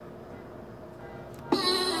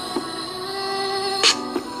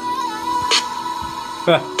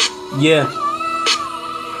Yeah.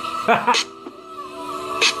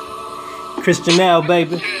 Christian L,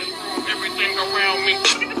 baby.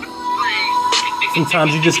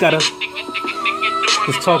 Sometimes you just gotta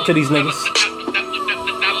just talk to these niggas.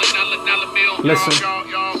 Listen,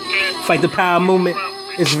 fight the power movement.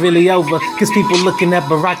 It's really over. Cause people looking at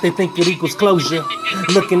Barack, they think it equals closure.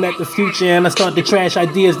 Looking at the future and I start to trash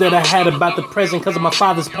ideas that I had about the present cause of my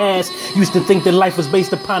father's past. Used to think that life was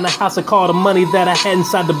based upon the house I call the money that I had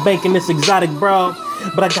inside the bank and this exotic broad.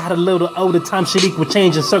 But I got a little older, time shit equal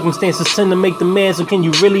change and circumstances tend to make the man, so can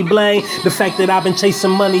you really blame the fact that I've been chasing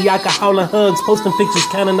money, alcohol and hugs, posting pictures,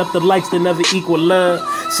 counting up the likes that never equal love.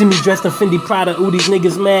 See me dressed in Fendi Prada, ooh these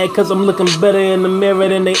niggas mad cause I'm looking better in the mirror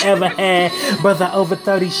than they ever had. Brother over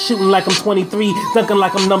 30 shooting like I'm 23, dunking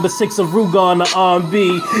like I'm number 6 of Ruger on the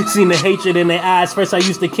R&B. Seen the hatred in their eyes, first I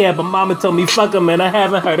used to care but mama told me fuck them and I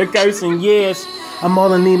haven't heard a curse in years. I'm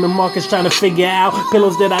all in Neiman Marcus trying to figure out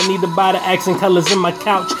pillows that I need to buy, the accent colors in my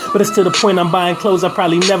couch. But it's to the point I'm buying clothes I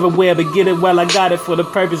probably never wear, but get it while I got it for the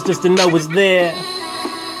purpose just to know it's there.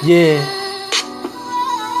 Yeah.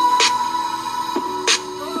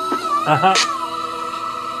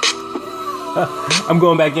 I'm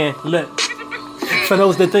going back in. Look. For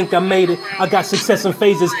those that think I made it, I got success in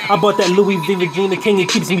phases. I bought that Louis V. Regina King, it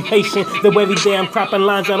keeps me patient. Though every day I'm cropping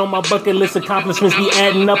lines out on my bucket list, accomplishments be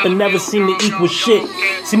adding up and never seem to equal shit.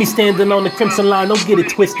 See me standing on the crimson line, don't get it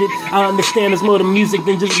twisted. I understand there's more to music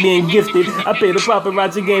than just being gifted. I pay the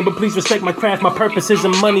paparazzi game, but please respect my craft. My purpose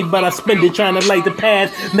isn't money, but I spend it trying to light the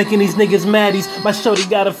path. Making these niggas maddies. My shorty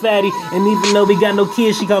got a fatty, and even though we got no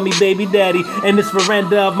kids, she call me baby daddy. And this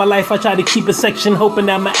veranda of my life, I try to keep a section, hoping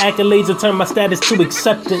that my accolades will turn my status to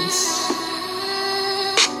acceptance.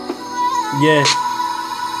 Yeah.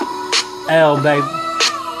 L, baby.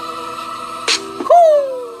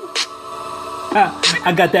 Woo!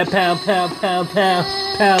 I got that pound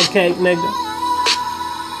cake, nigga.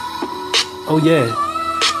 Oh, yeah.